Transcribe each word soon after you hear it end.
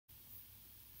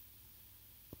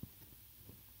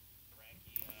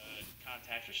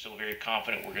are still very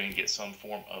confident we're going to get some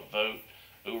form of vote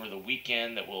over the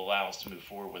weekend that will allow us to move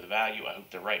forward with a value. I hope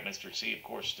they're right. Mr. C, of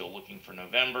course, still looking for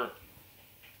November.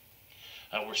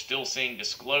 We're still seeing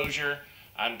disclosure.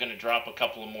 I'm going to drop a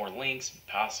couple of more links,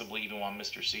 possibly even while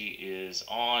Mr. C is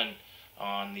on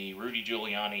the Rudy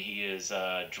Giuliani. He is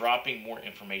dropping more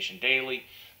information daily.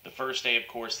 The first day, of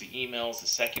course, the emails. The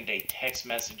second day, text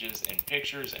messages and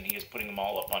pictures, and he is putting them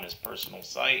all up on his personal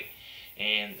site.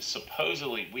 And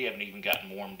supposedly, we haven't even gotten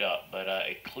warmed up, but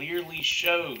it clearly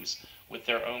shows with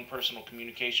their own personal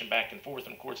communication back and forth.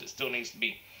 And of course, it still needs to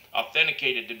be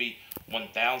authenticated to be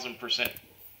 1000%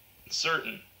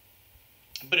 certain.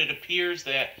 But it appears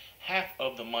that half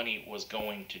of the money was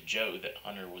going to Joe that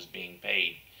Hunter was being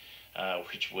paid,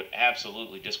 which would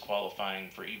absolutely disqualify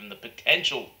him for even the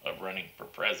potential of running for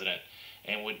president,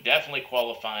 and would definitely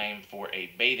qualify him for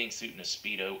a bathing suit and a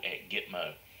Speedo at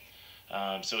Gitmo.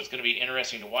 So it's going to be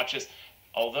interesting to watch this.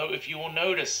 Although, if you will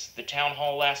notice, the town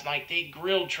hall last night, they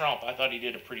grilled Trump. I thought he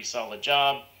did a pretty solid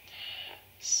job.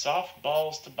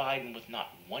 Softballs to Biden with not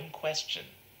one question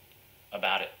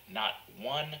about it. Not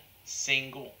one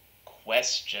single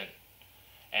question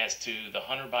as to the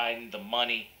Hunter Biden, the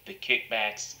money, the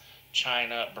kickbacks,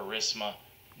 China, Burisma,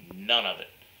 none of it.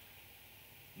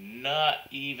 Not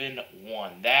even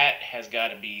one. That has got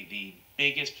to be the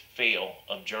biggest fail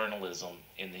of journalism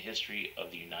in the history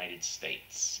of the United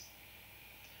States.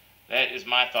 That is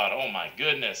my thought. Oh my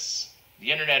goodness.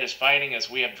 The internet is fighting us.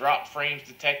 We have drop frames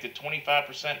detected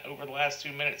 25% over the last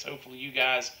 2 minutes. Hopefully you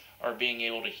guys are being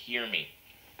able to hear me.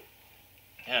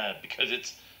 Because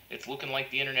it's looking like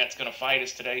the internet's going to fight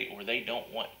us today, or they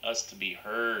don't want us to be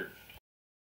heard.